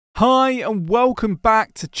Hi and welcome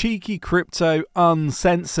back to Cheeky Crypto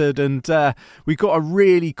Uncensored, and we've got a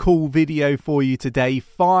really cool video for you today.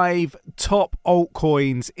 5 top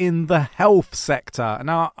altcoins in the health sector.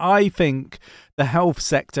 Now, I think the health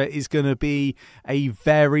sector is going to be a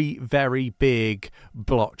very, very big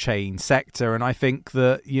blockchain sector, and I think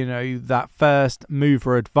that, that first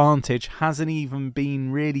mover advantage hasn't even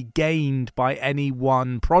been really gained by any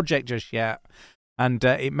one project just yet, and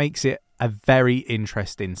it makes it a very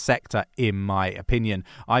interesting sector, in my opinion.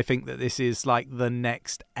 I think that this is like the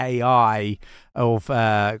next AI of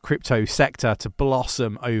crypto sector to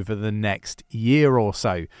blossom over the next year or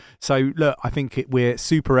so. So look, I think we're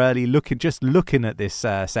super early looking at this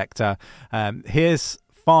sector. Here's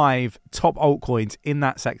 5 top altcoins in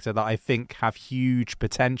that sector that I think have huge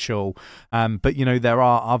potential, but there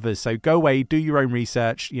are others, so go away, do your own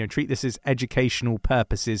research, treat this as educational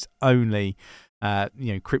purposes only.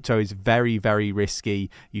 Crypto is very, very risky.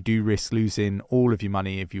 You do risk losing all of your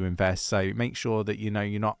money if you invest. So make sure that you're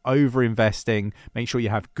not over investing. Make sure you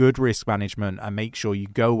have good risk management, and make sure you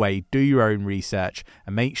go away, do your own research,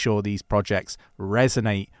 and make sure these projects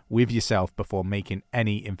resonate with yourself before making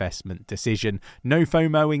any investment decision. No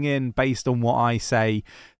FOMOing in based on what I say.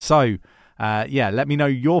 So let me know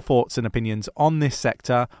your thoughts and opinions on this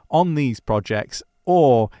sector, on these projects,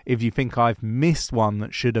 or if you think I've missed one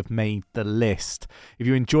that should have made the list. If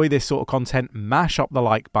you enjoy this sort of content, mash up the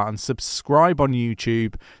like button, subscribe on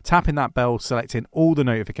YouTube, tapping that bell, selecting all the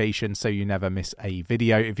notifications so you never miss a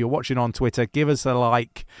video. If you're watching on Twitter, give us a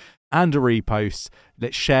like and a repost.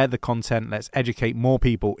 Let's share the content. Let's educate more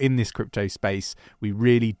people in this crypto space. We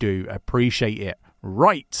really do appreciate it.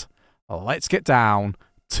 Right, let's get down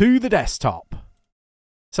to the desktop.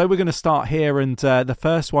 So we're going to start here, and the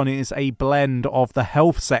first one is a blend of the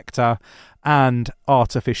health sector and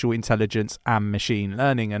artificial intelligence and machine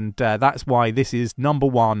learning, and that's why this is number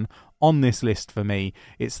 1 on this list for me.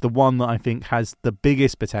 It's the one that I think has the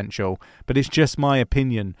biggest potential, but it's just my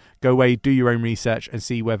opinion. Go away, do your own research, and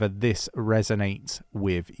see whether this resonates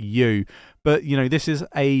with you. But this is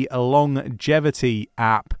a longevity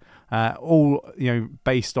app, all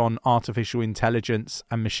based on artificial intelligence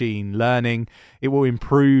and machine learning. It will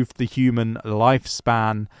improve the human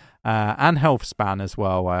lifespan and health span as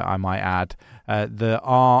well, I might add. The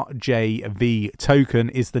RJV token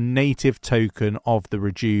is the native token of the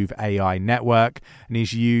Rejuve AI network, and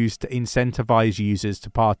is used to incentivize users to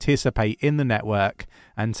participate in the network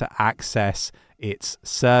and to access its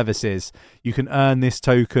services. You can earn this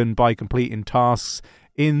token by completing tasks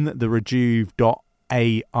in the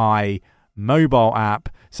Rejuve.ai mobile app,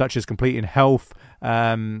 such as completing health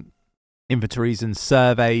inventories and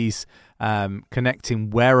surveys, connecting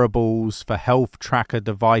wearables for health tracker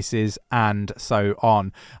devices, and so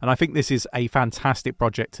on. And I think this is a fantastic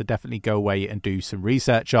project to definitely go away and do some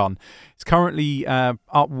research on. It's currently up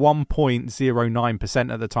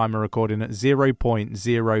 1.09% at the time of recording, at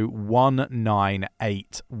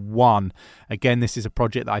 0.01981. Again, this is a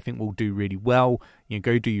project that I think will do really well.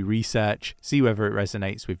 Go do your research, see whether it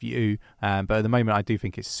resonates with you. But at the moment, I do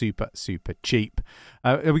think it's super, super cheap.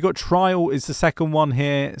 We got Trial is the second one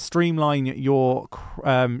here. Streamline your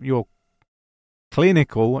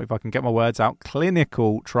clinical, if I can get my words out,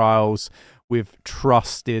 clinical trials with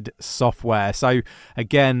trusted software. So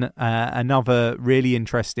again, another really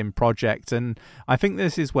interesting project, and I think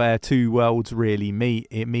this is where two worlds really meet.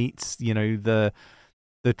 It meets,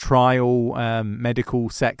 the trial medical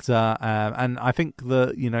sector, and I think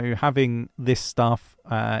that having this stuff,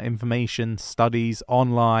 information, studies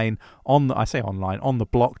online on the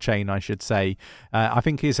blockchain, I should say, I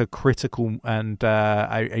think is a critical and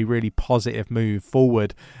a really positive move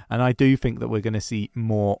forward, and I do think that we're going to see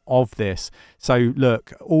more of this. So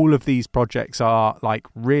look, all of these projects are like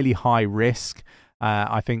really high risk.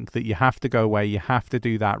 I think that you have to go away, you have to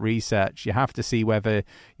do that research, you have to see whether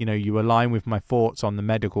you align with my thoughts on the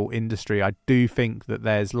medical industry. I do think that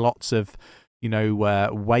there's lots of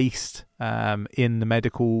waste in the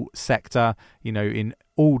medical sector, in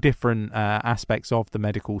all different aspects of the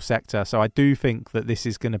medical sector. So I do think that this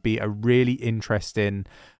is going to be a really interesting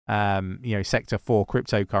sector for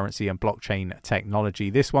cryptocurrency and blockchain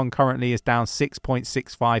technology. This one currently is down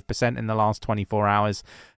 6.65% in the last 24 hours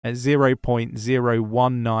at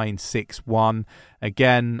 0.01961.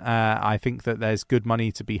 Again, I think that there's good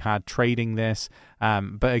money to be had trading this.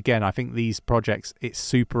 But again, I think these projects, it's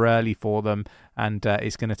super early for them, and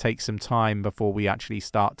it's going to take some time before we actually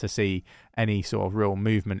start to see any sort of real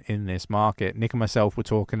movement in this market. Nick and myself were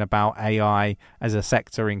talking about AI as a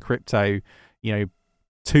sector in crypto,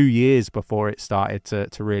 2 years before it started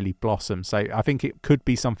to really blossom. So I think it could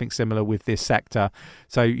be something similar with this sector.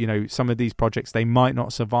 So, you know, some of these projects, they might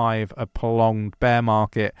not survive a prolonged bear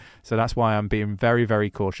market. So that's why I'm being very,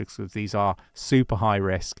 very cautious, because these are super high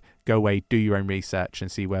risk. Go away, do your own research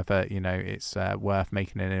and see whether, you know, it's worth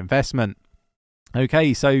making an investment.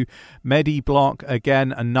 Okay, so MediBlock,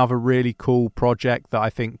 again, another really cool project that I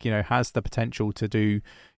think, you know, has the potential to do,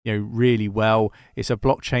 you know, really well. It's a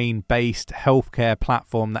blockchain-based healthcare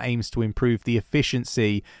platform that aims to improve the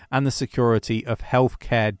efficiency and the security of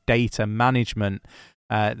healthcare data management.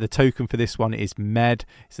 The token for this one is MED.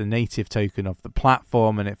 It's the native token of the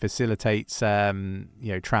platform, and it facilitates, you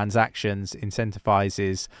know, transactions,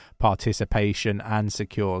 incentivizes participation, and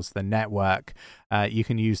secures the network. You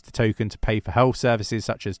can use the token to pay for health services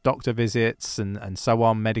such as doctor visits and so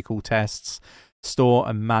on, medical tests, store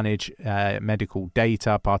and manage medical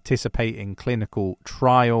data, participate in clinical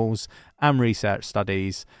trials and research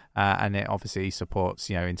studies, and it obviously supports,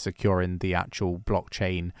 you know, in securing the actual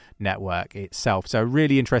blockchain network itself. So a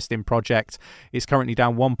really interesting project. It's currently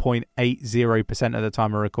down 1.80% at the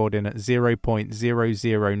time of recording at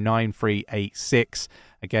 0.009386.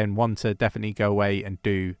 Again, one to definitely go away and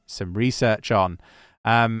do some research on.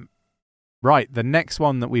 Right, the next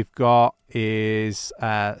one that we've got is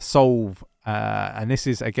Solve. And this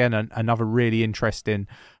is, again, another really interesting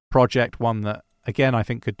project, one that, again, I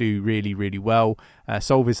think could do really, really well.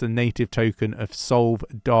 Solve is the native token of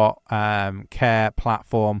Solve.care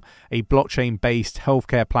platform, a blockchain-based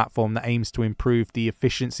healthcare platform that aims to improve the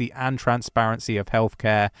efficiency and transparency of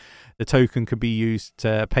healthcare. The token could be used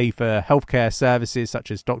to pay for healthcare services such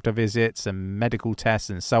as doctor visits and medical tests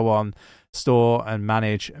and so on, store and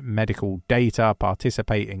manage medical data,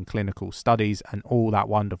 participate in clinical studies, and all that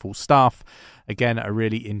wonderful stuff. Again, a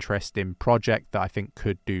really interesting project that I think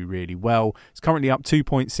could do really well. It's currently up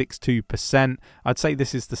 2.62%. I'd say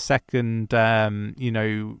this is the second, you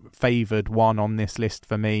know, favored one on this list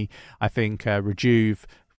for me. I think Rejuve,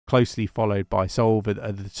 closely followed by Solve,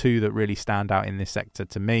 are the two that really stand out in this sector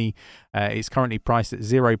to me. It's currently priced at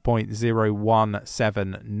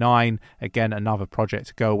 0.0179. Again, another project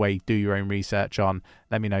to go away, do your own research on.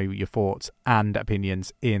 Let me know your thoughts and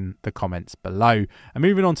opinions in the comments below. And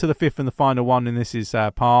moving on to the fifth and the final one, and this is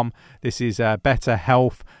Palm. This is Better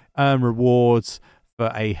Health, earn rewards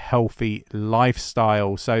for a healthy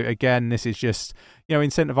lifestyle. So again, this is just, you know,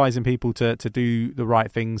 incentivizing people to do the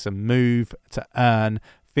right things and move to earn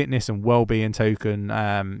fitness and well-being token,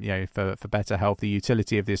 you know, for better health. The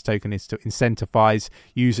utility of this token is to incentivize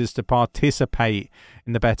users to participate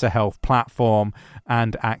in the Better Health platform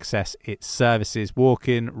and access its services.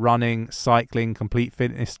 Walking, running, cycling, complete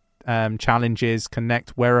fitness challenges,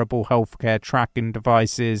 connect wearable healthcare tracking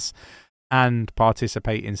devices, and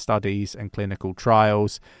participate in studies and clinical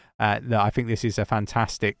trials. I think this is a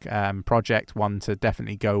fantastic project, one to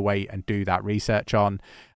definitely go away and do that research on.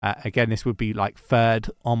 Again, this would be like third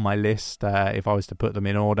on my list if I was to put them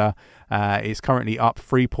in order. It's currently up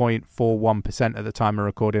 3.41% at the time of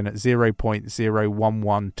recording at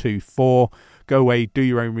 0.01124. Go away, do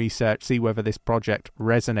your own research, see whether this project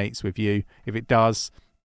resonates with you. If it does,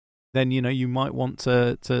 then, you know, you might want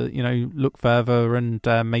to you know, look further and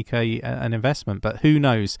make an investment. But who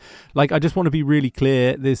knows? Like, I just want to be really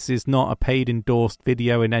clear, this is not a paid endorsed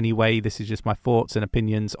video in any way. This is just my thoughts and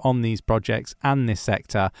opinions on these projects and this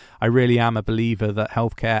sector. I really am a believer that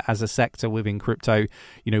healthcare as a sector within crypto,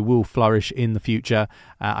 you know, will flourish in the future.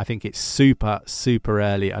 I think it's super, super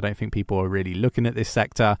early. I don't think people are really looking at this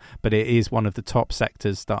sector, but it is one of the top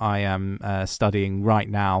sectors that I am studying right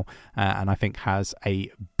now, and I think has a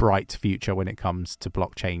bright future when it comes to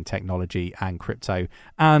blockchain technology and crypto,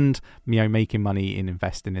 and, you know, making money in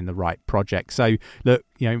investing in the right project. So look,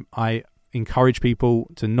 you know, I encourage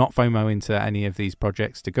people to not FOMO into any of these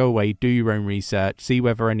projects, to go away, do your own research, see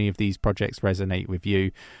whether any of these projects resonate with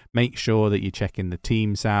you. Make sure that you're checking the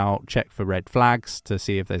teams out, check for red flags to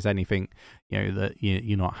see if there's anything, you know, that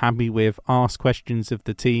you're not happy with. Ask questions of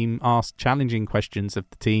the team, ask challenging questions of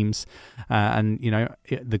the teams, and, you know,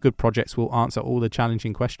 the good projects will answer all the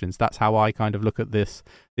challenging questions. That's how I kind of look at this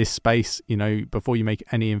space. You know, before you make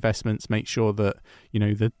any investments, make sure that, you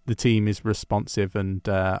know, the team is responsive and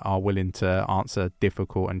are willing to answer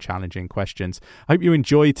difficult and challenging questions. I hope you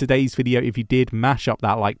enjoyed today's video. If you did, mash up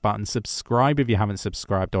that like button, subscribe if you haven't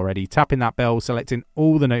subscribed already, tapping that bell, selecting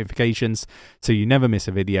all the notifications so you never miss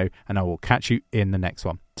a video, and I will catch you in the next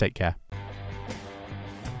one. Take care.